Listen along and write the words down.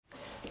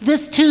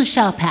this too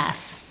shall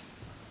pass.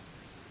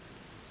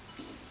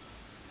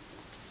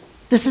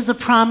 This is a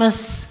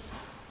promise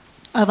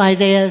of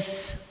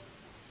Isaiah's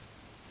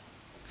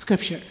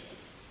scripture.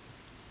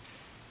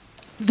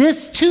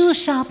 This too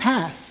shall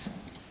pass.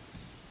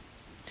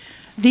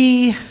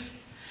 The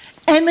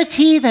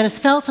enmity that is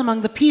felt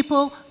among the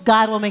people,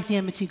 God will make the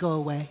enmity go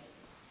away.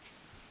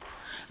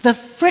 The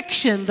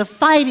friction, the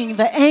fighting,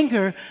 the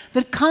anger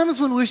that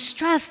comes when we're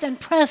stressed and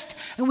pressed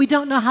and we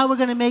don't know how we're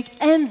going to make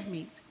ends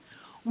meet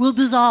will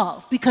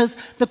dissolve, because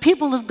the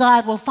people of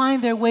God will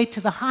find their way to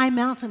the high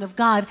mountain of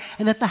God,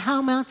 and at the high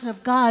mountain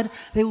of God,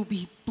 they will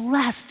be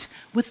blessed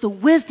with the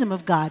wisdom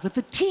of God, with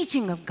the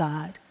teaching of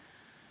God.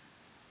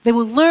 They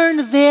will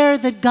learn there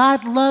that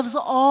God loves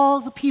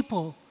all the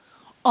people,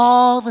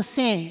 all the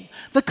same.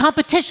 The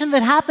competition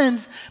that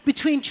happens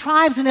between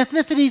tribes and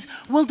ethnicities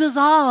will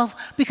dissolve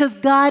because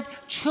God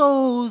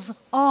chose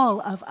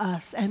all of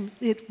us, and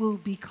it will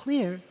be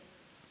clear.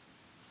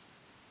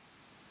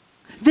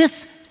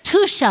 This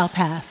too shall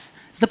pass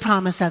is the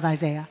promise of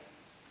Isaiah.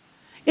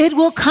 It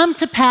will come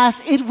to pass,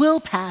 it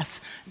will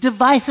pass.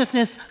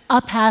 Divisiveness,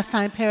 a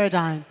pastime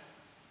paradigm.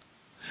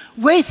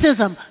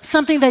 Racism,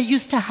 something that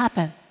used to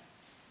happen.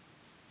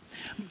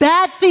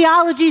 Bad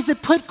theologies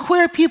that put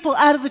queer people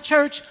out of the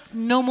church,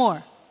 no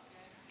more.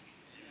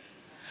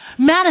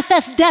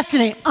 Manifest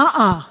destiny,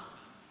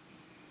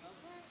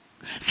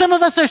 Some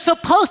of us are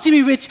supposed to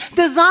be rich,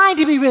 designed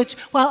to be rich,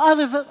 while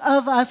others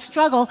of us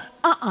struggle.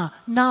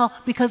 No,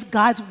 because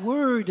God's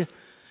word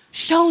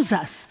shows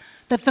us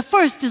that the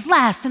first is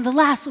last, and the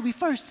last will be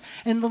first,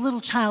 and the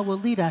little child will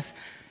lead us.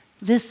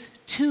 This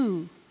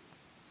too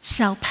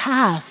shall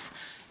pass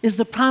is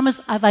the promise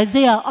of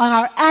Isaiah on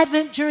our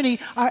Advent journey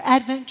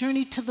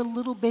to the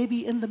little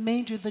baby in the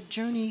manger, the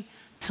journey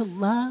to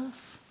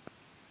love.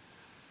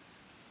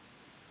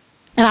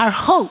 And our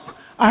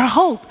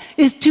hope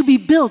is to be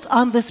built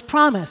on this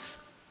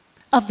promise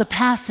of the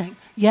passing.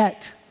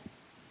 Yet,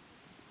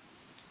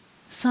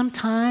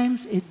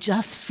 sometimes it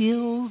just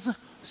feels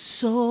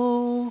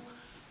so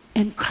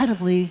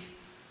incredibly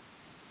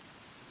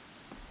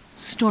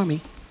stormy.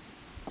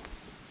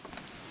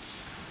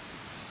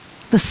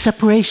 The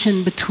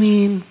separation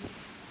between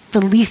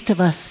the least of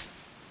us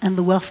and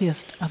the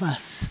wealthiest of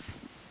us.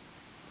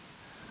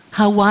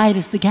 How wide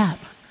is the gap?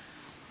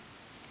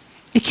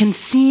 It can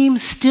seem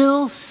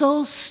still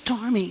so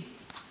stormy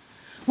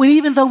when,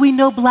 even though we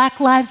know Black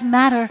Lives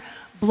Matter,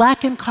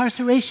 Black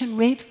incarceration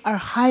rates are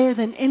higher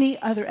than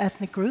any other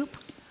ethnic group,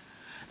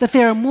 that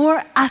there are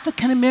more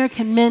African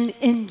American men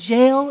in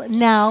jail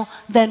now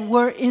than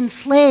were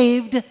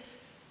enslaved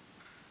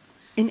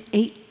in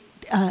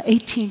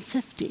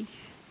 1850.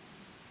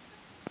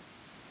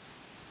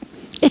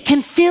 It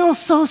can feel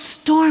so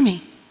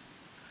stormy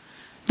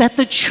that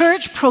the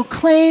church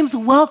proclaims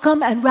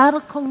welcome and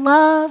radical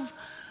love,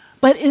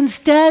 but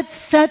instead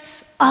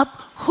sets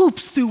up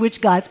hoops through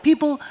which God's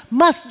people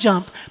must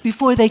jump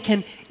before they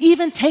can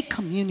even take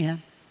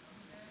communion.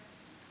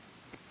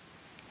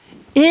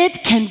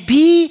 It can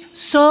be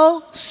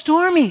so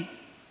stormy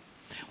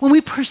when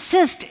we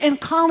persist in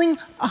calling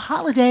a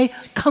holiday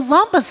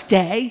Columbus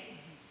Day,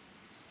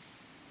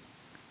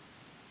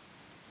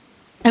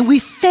 and we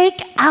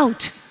fake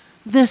out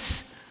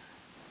this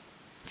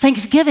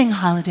Thanksgiving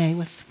holiday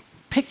with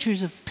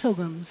pictures of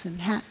pilgrims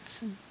and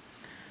hats and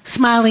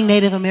smiling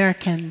Native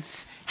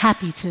Americans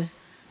happy to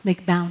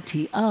make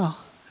bounty.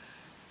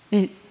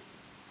 It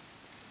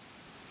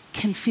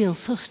can feel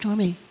so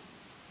stormy.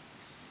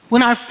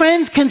 When our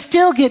friends can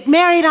still get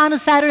married on a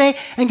Saturday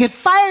and get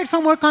fired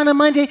from work on a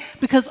Monday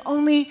because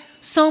only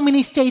so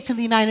many states in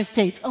the United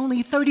States,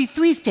 only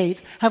 33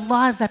 states, have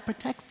laws that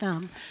protect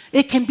them.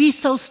 It can be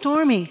so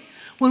stormy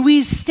when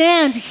we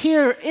stand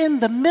here in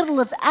the middle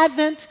of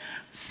Advent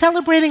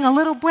celebrating a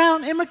little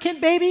brown immigrant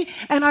baby,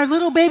 and our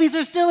little babies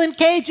are still in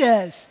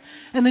cages,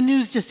 and the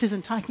news just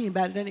isn't talking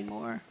about it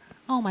anymore.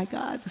 Oh my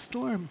God, the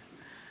storm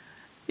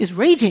is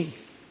raging.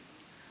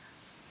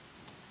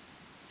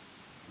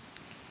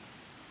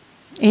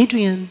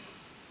 Adrian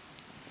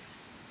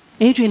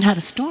had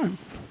a storm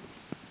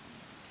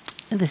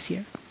this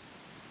year.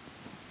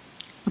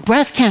 A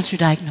breast cancer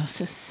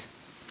diagnosis.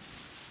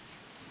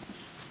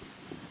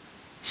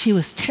 She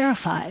was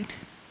terrified.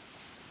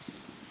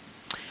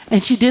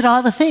 And she did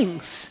all the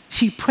things.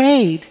 She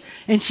prayed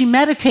and she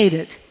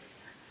meditated.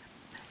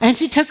 And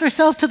she took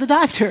herself to the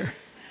doctor.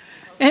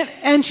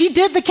 And she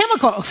did the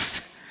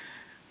chemicals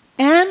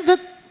and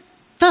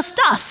the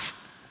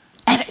stuff.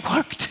 And it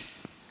worked.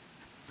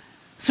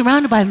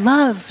 Surrounded by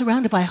love,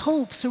 surrounded by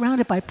hope,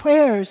 surrounded by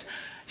prayers,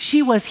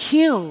 she was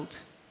healed.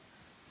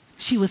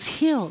 She was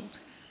healed.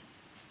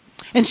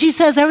 And she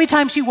says every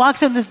time she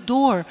walks in this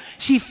door,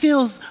 she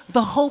feels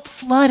the hope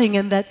flooding,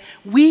 and that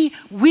we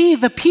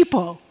the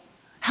people,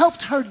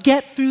 helped her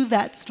get through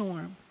that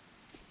storm.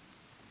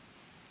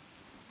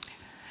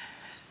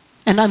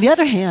 And on the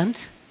other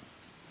hand,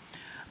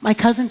 my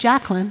cousin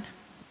Jacqueline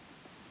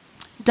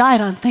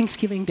died on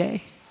Thanksgiving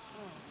Day.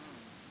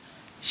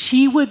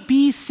 She would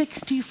be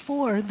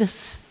 64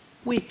 this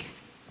week,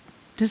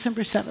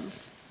 December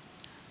 7th.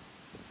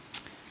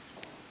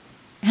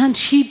 And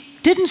she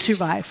didn't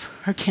survive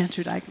her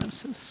cancer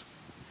diagnosis.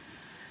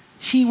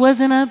 She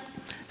was in a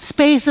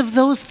space of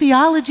those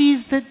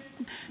theologies that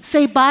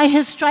say, by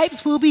his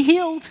stripes we'll be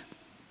healed,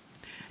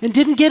 and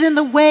didn't get in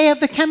the way of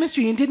the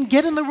chemistry, and didn't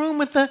get in the room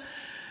with the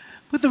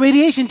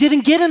radiation,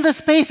 didn't get in the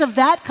space of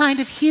that kind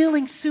of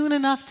healing soon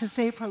enough to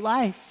save her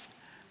life.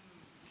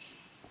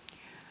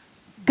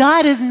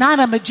 God is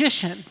not a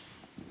magician.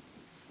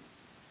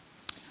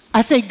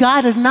 I say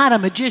God is not a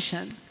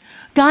magician.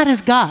 God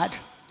is God.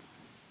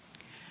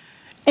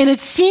 And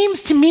it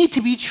seems to me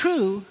to be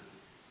true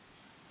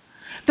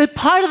that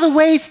part of the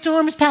way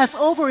storms pass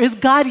over is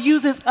God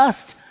uses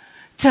us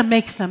to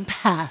make them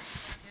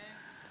pass.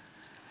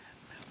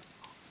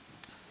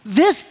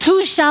 This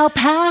too shall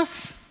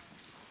pass.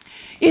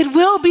 It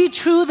will be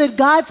true that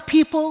God's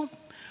people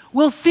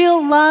will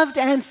feel loved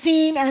and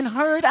seen and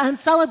heard and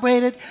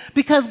celebrated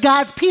because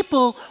God's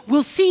people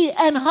will see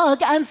and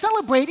hug and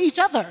celebrate each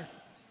other.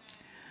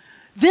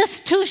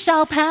 This too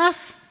shall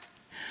pass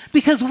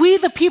because we,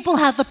 the people,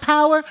 have the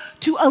power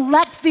to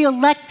elect the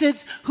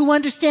electeds who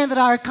understand that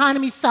our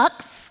economy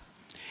sucks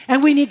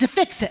and we need to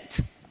fix it.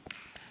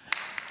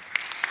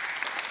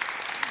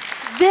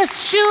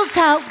 This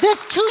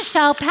too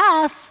shall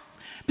pass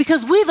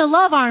because we, the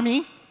Love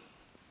Army,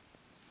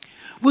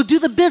 will do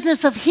the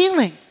business of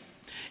healing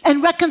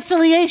and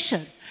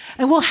reconciliation,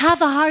 and we'll have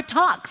the hard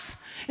talks,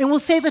 and we'll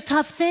say the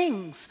tough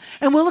things,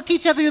 and we'll look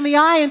each other in the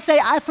eye and say,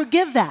 I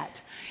forgive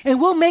that. And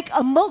we'll make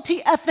a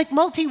multi-ethnic,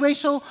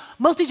 multi-racial,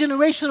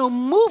 multi-generational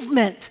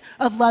movement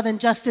of love and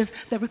justice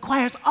that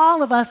requires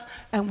all of us,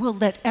 and we'll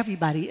let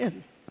everybody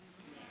in.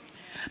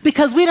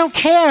 Because we don't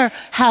care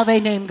how they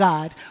name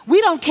God.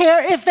 We don't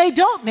care if they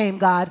don't name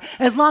God,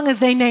 as long as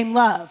they name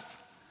love.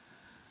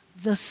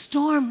 The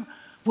storm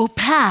will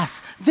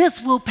pass.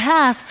 This will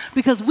pass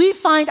because we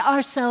find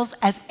ourselves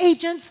as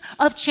agents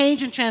of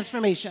change and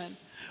transformation.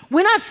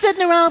 We're not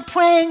sitting around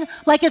praying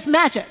like it's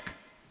magic.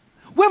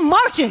 We're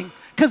marching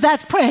because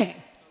that's praying.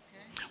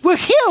 We're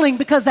healing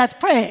because that's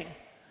praying.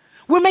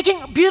 We're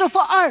making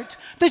beautiful art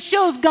that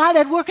shows God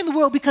at work in the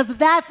world because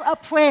that's a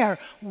prayer.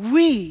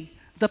 We,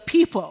 the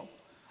people,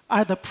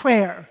 are the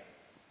prayer.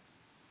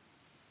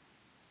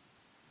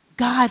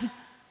 God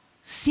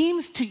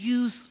seems to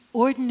use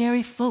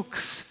ordinary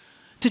folks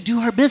to do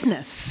her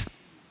business.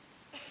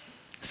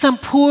 Some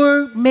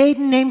poor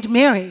maiden named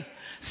Mary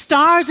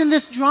stars in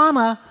this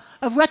drama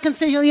of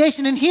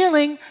reconciliation and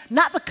healing,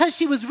 not because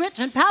she was rich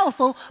and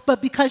powerful,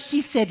 but because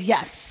she said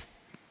yes.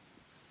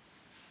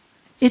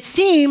 It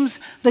seems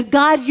that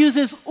God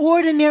uses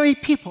ordinary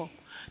people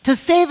to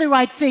say the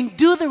right thing,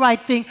 do the right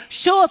thing,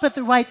 show up at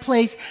the right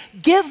place,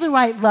 give the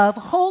right love,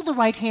 hold the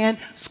right hand,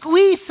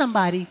 squeeze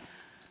somebody,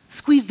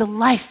 squeeze the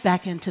life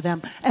back into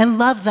them, and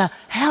love the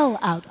hell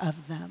out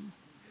of them.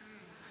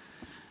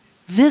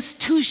 This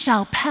too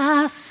shall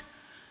pass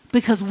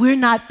because we're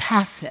not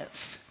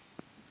passive.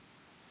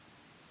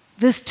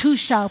 This too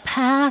shall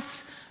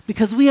pass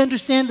because we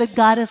understand that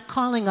God is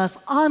calling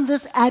us on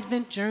this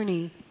Advent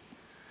journey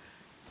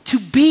to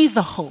be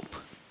the hope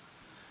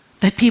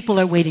that people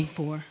are waiting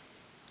for.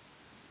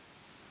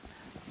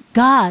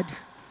 God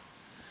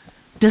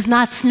does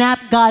not snap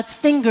God's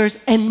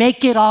fingers and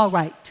make it all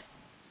right.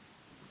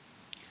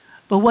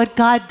 But what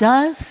God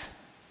does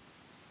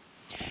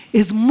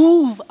is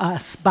move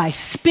us by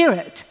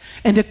Spirit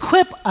and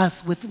equip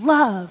us with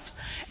love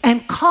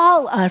and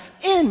call us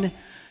in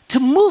to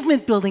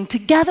movement building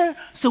together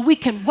so we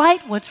can right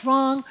what's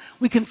wrong,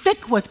 we can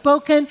fix what's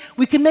broken,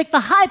 we can make the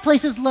high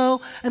places low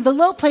and the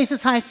low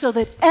places high so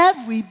that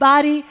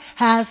everybody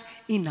has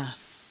enough.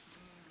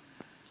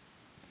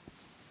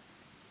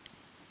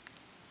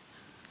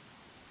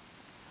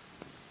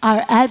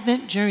 Our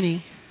Advent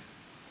journey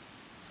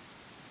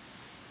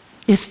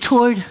is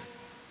toward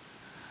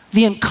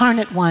the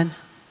incarnate one,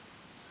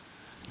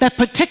 that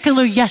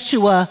particular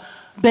Yeshua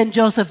ben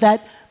Joseph,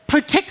 that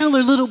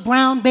particular little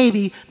brown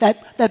baby,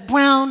 that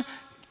brown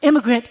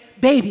immigrant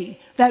baby,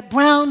 that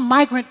brown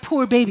migrant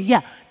poor baby.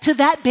 Yeah, to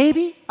that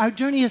baby, our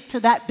journey is to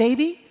that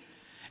baby,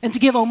 and to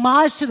give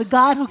homage to the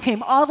God who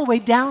came all the way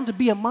down to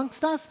be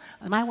amongst us.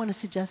 And I want to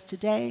suggest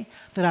today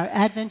that our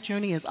Advent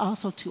journey is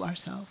also to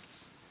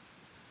ourselves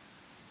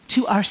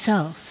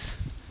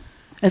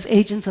as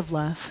agents of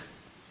love,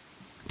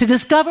 to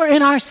discover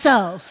in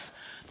ourselves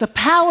the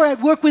power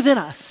at work within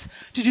us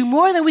to do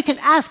more than we can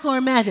ask or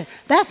imagine.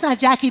 That's not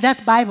Jackie,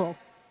 that's Bible.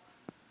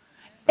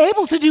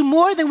 Able to do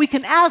more than we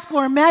can ask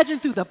or imagine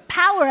through the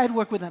power at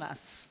work within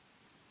us.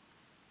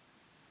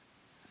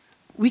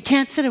 We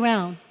can't sit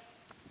around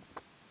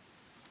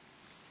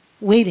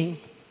waiting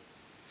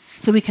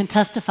so we can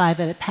testify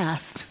that it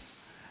passed.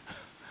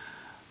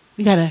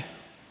 We got to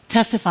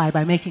testify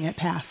by making it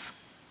pass.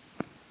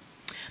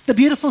 The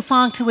beautiful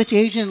song to which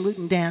Adrian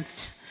Luton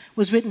danced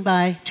was written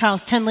by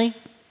Charles Tenley.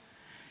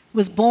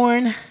 Was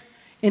born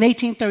in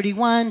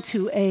 1831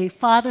 to a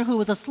father who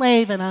was a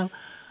slave and a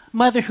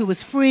mother who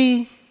was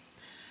free.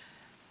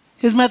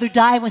 His mother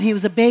died when he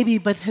was a baby,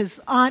 but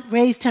his aunt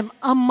raised him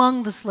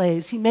among the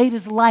slaves. He made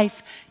his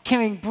life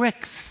carrying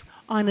bricks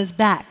on his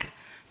back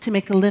to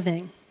make a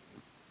living.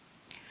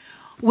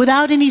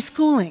 without any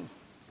schooling.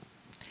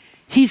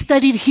 He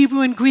studied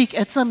Hebrew and Greek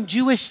at some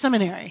Jewish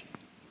seminary.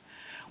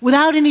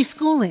 Without any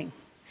schooling,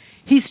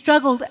 he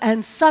struggled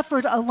and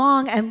suffered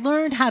along and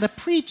learned how to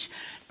preach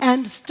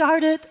and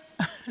started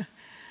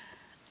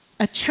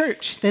a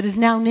church that is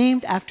now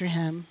named after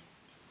him.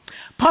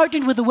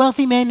 Partnered with a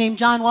wealthy man named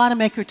John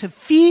Wanamaker to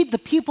feed the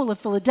people of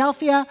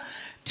Philadelphia,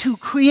 to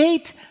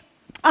create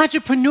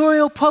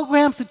entrepreneurial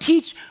programs to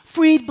teach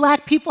freed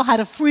black people how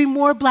to free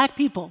more black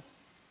people.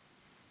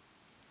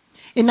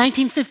 In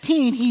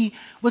 1915, he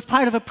was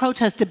part of a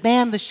protest to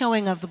ban the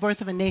showing of The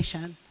Birth of a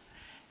Nation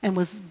and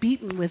was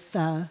beaten with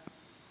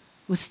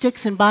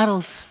sticks and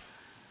bottles.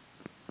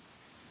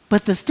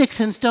 But the sticks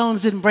and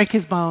stones didn't break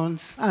his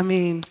bones. I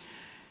mean,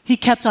 he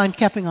kept on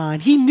keeping on.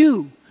 He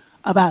knew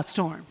about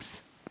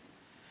storms.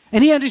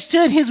 And he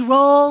understood his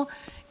role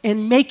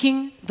in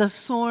making the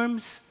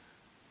storms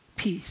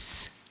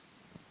peace.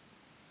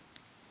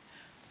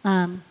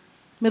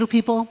 Middle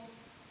people,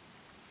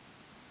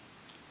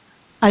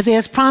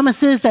 Isaiah's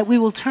promises that we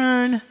will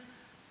turn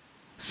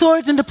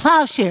swords into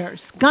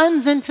plowshares,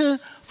 guns into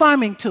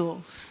farming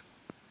tools.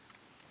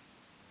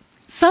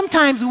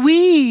 Sometimes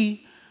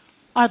we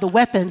are the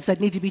weapons that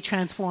need to be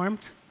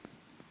transformed.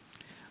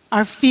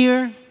 Our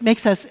fear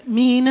makes us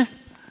mean.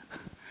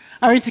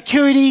 Our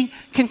insecurity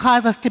can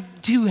cause us to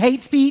do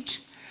hate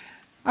speech.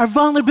 Our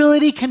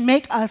vulnerability can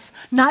make us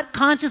not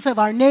conscious of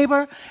our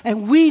neighbor,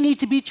 and we need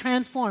to be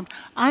transformed.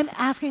 I'm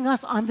asking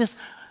us on this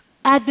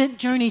Advent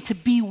journey to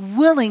be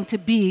willing to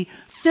be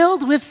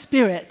filled with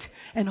Spirit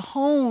and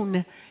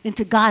hone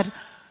into God's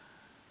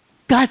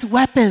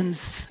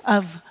weapons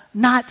of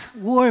not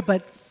war,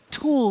 but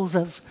tools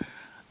of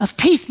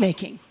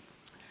peacemaking.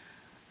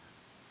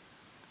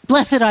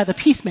 Blessed are the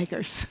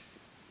peacemakers,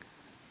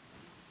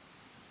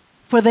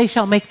 for they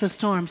shall make the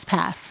storms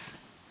pass.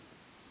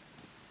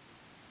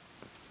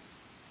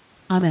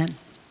 Amen.